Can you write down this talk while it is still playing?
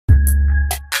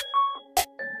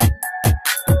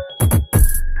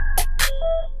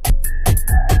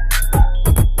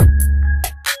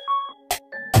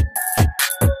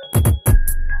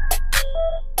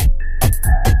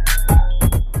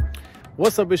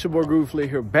What's up, it's your boy Groove Flick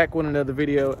here, back with another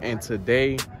video, and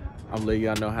today I'm letting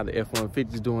y'all know how the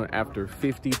F-150 is doing after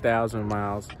 50,000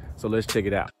 miles. So let's check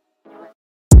it out.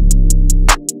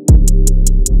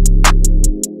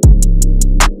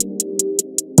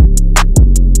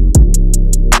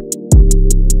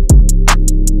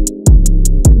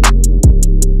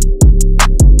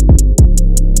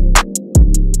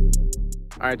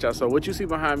 All right, y'all, so what you see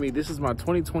behind me, this is my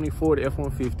 2020 Ford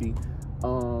F-150.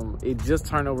 It just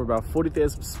turned over about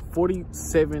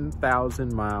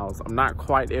 47,000 miles. I'm not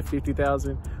quite at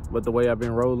 50,000, but the way I've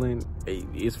been rolling,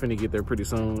 it's finna get there pretty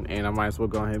soon, and I might as well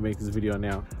go ahead and make this video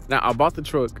now. Now, I bought the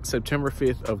truck September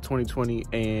 5th of 2020,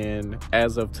 and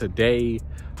as of today,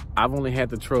 I've only had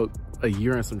the truck a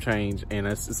year and some change, and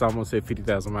it's almost at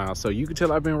 50,000 miles. So you can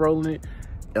tell I've been rolling it.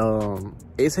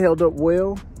 It's held up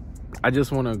well. I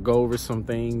just want to go over some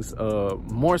things,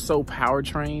 more so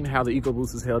powertrain, how the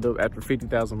EcoBoost is held up after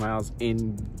 50,000 miles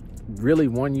in really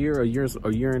 1 year, a year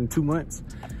and 2 months.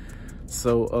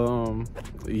 So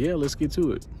yeah, let's get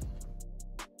to it.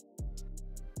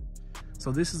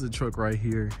 So this is a truck right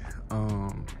here.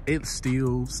 It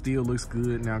still looks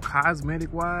good. Now,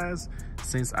 cosmetic wise,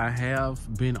 since I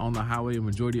have been on the highway a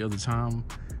majority of the time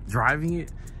driving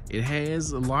it, it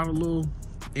has a lot of little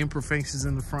imperfections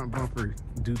in the front bumper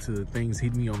due to things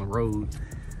hitting me on the road.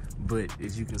 But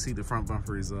as you can see, the front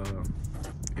bumper is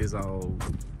all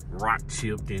rock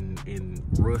chipped and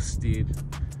rusted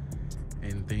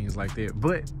and things like that.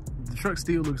 But the truck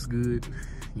still looks good.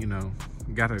 You know,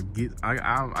 gotta get,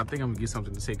 I think I'm gonna get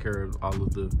something to take care of all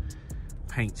of the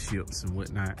paint chips and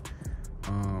whatnot.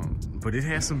 But it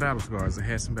has some battle scars. It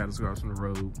has some battle scars from the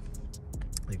road.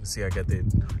 You can see I got that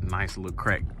nice little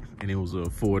crack, and it was a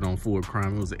Ford-on-Ford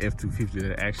crime. It was an F-250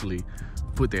 that actually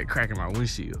put that crack in my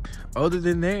windshield. Other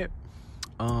than that,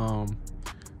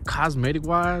 cosmetic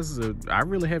wise, I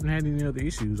really haven't had any other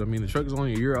issues. I mean, the truck is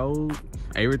only a year old.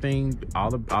 Everything, all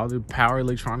the power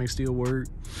electronics still work.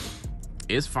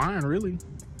 It's fine, really.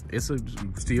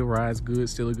 Still rides good,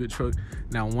 still a good truck.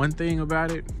 Now, one thing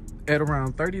about it, at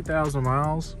around 30,000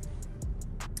 miles,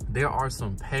 there are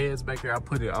some pads back there. I'll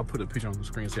put a picture on the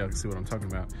screen so y'all can see what I'm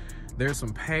talking about. There's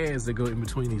some pads that go in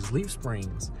between these leaf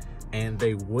springs, and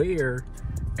they wear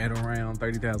at around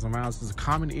 30,000 miles. It's a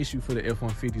common issue for the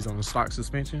F-150s on the stock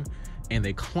suspension, and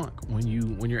they clunk when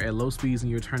you're at low speeds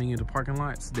and you're turning into parking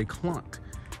lots. They clunk,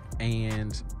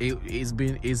 and it's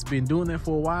been doing that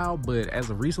for a while. But as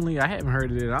of recently, I haven't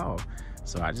heard it at all.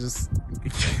 So I just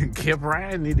kept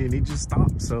riding it, and it just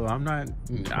stopped. So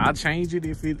I'll change it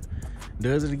if it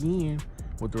does it again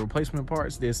with the replacement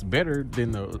parts that's better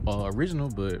than the original,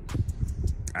 but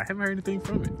I haven't heard anything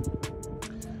from it.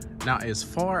 Now, as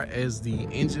far as the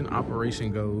engine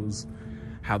operation goes,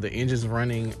 how the engine's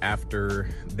running after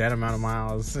that amount of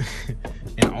miles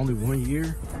in only 1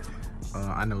 year,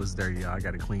 I know it's dirty, y'all. I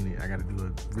gotta clean it. I gotta do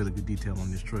a really good detail on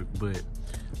this truck, but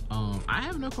I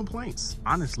have no complaints,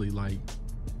 honestly. Like,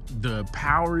 the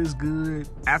power is good.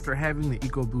 After having the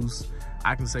EcoBoost,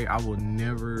 I can say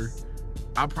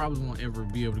I probably won't ever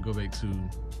be able to go back to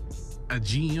a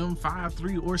GM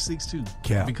 5.3 or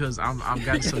 6.2 because I've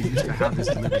gotten so used to how this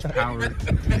delivers power, and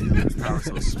it delivers power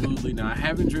so smoothly. Now, I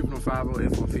haven't driven a 5.0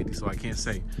 F-150, so I can't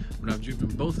say, but I've driven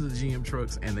both of the GM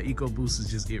trucks, and the EcoBoost is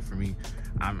just it for me.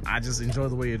 I just enjoy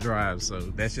the way it drives, so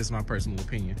that's just my personal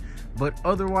opinion. But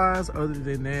other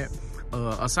than that,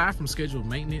 aside from scheduled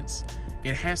maintenance,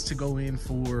 it has to go in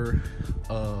for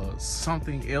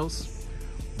something else.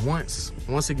 Once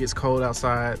it gets cold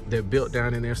outside, that belt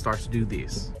down in there starts to do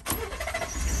this.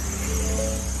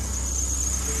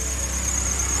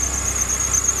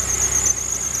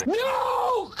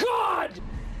 No, God!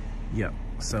 Yep,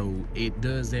 so it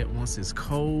does that once it's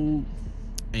cold,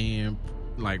 and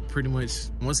like pretty much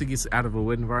once it gets out of a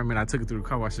wet environment. I took it through the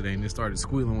car wash today, and it started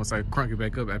squealing once I crunk it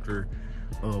back up after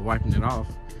wiping it off.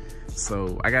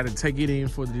 So I got to take it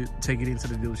into the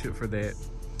dealership for that.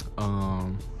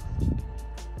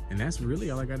 And that's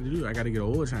really all I got to do. I got to get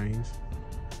an oil change.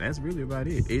 That's really about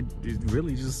it. It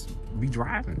really just be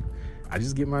driving. I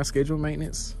just get my scheduled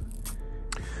maintenance.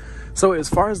 So as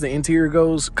far as the interior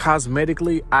goes,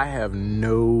 cosmetically, I have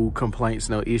no complaints,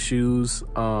 no issues.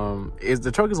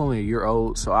 The truck is only a year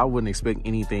old, so I wouldn't expect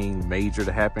anything major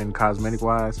to happen cosmetic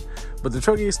wise. But the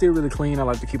truck is still really clean. I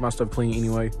like to keep my stuff clean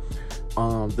anyway.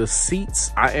 The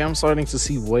seats, I am starting to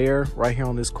see wear right here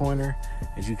on this corner.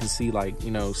 As you can see, like, you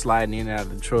know, sliding in and out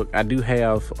of the truck. I do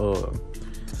have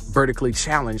vertically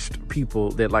challenged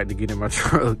people that like to get in my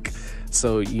truck.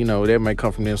 So, you know, that might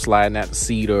come from them sliding out the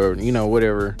seat or, you know,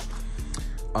 whatever.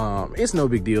 It's no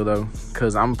big deal though,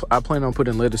 because I plan on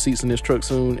putting leather seats in this truck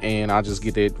soon, and I'll just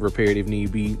get that repaired if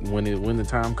need be when the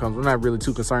time comes. I'm not really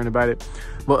too concerned about it.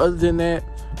 But other than that,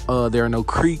 there are no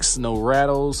creaks, no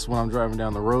rattles when I'm driving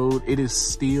down the road. It is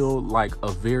still like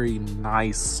a very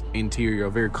nice interior,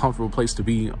 a very comfortable place to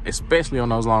be, especially on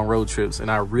those long road trips, and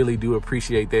I really do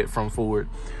appreciate that from Ford.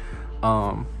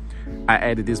 I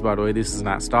added this, by the way. This is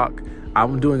not stock.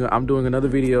 I'm doing another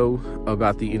video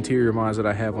about the interior mods that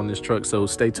I have on this truck, so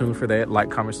stay tuned for that.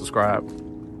 Like, comment, subscribe.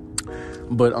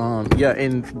 But yeah,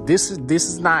 and this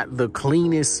is not the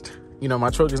cleanest, you know, my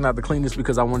truck is not the cleanest,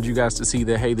 because I wanted you guys to see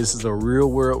that, hey, this is a real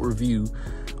world review.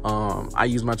 I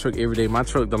use my truck every day. My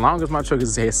truck, the longest my truck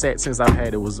has sat since I've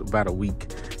had it was about a week.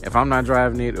 If I'm not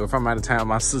driving it, or if I'm out of town,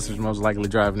 my sister's most likely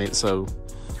driving it. So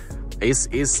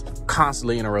it's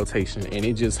constantly in a rotation, and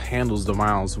it just handles the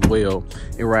miles well.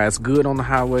 It rides good on the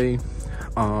highway.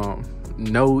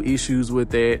 No issues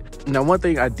with that. Now, one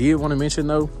thing I did want to mention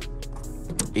though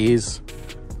is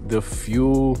the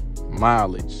fuel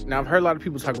mileage. Now, I've heard a lot of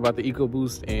people talk about the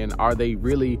EcoBoost, and are they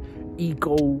really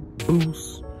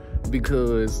EcoBoost?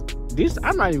 Because this,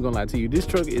 I'm not even gonna lie to you, this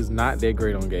truck is not that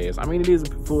great on gas. I mean, it is a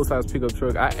full-size pickup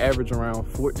truck. I average around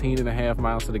 14.5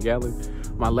 miles to the gallon.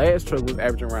 My last truck was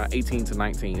averaging around 18 to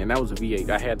 19, and that was a V8.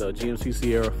 I had the GMC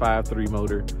Sierra 5.3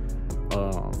 motor.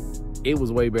 It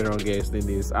was way better on gas than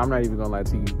this. I'm not even gonna lie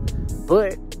to you.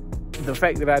 But the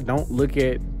fact that I don't look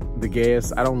at the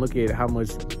gas, I don't look at how much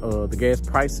the gas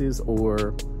prices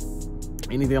or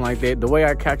anything like that. The way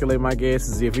I calculate my gas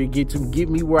is if it get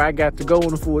me where I got to go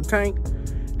on a full tank,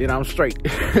 then I'm straight.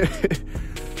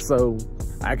 So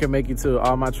I can make it to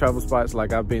all my travel spots.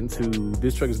 Like, I've been to,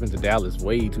 this truck has been to Dallas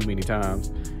way too many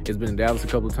times. It's been in Dallas a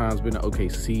couple of times, been to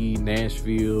OKC,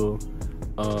 Nashville.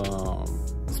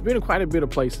 It's been in quite a bit of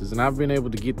places, and I've been able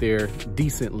to get there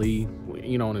decently,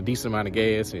 you know, on a decent amount of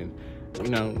gas, and you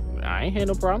know, I ain't had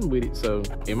no problem with it. So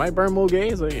it might burn more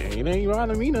gas, it ain't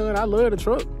bothering me none. I love the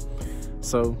truck.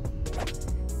 So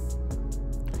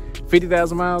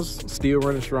 50,000 miles, still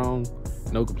running strong,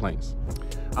 no complaints.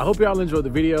 I hope y'all enjoyed the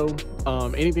video.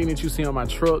 Anything that you see on my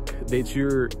truck that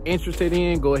you're interested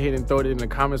in, go ahead and throw it in the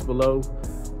comments below.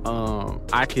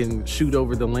 I can shoot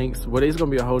over the links, but it's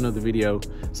gonna be a whole nother video.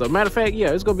 So matter of fact,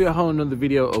 yeah, it's gonna be a whole nother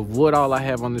video of what all I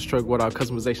have on this truck, what all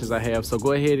customizations I have. So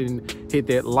go ahead and hit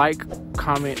that like,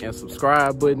 comment, and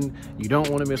subscribe button. You don't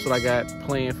want to miss what I got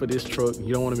planned for this truck.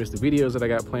 You don't want to miss the videos that I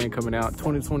got planned coming out.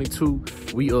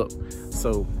 2022, we up.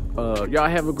 So y'all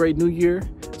have a great new year.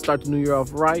 Start the new year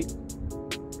off right.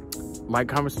 Like,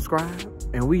 comment, subscribe,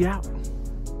 and we out.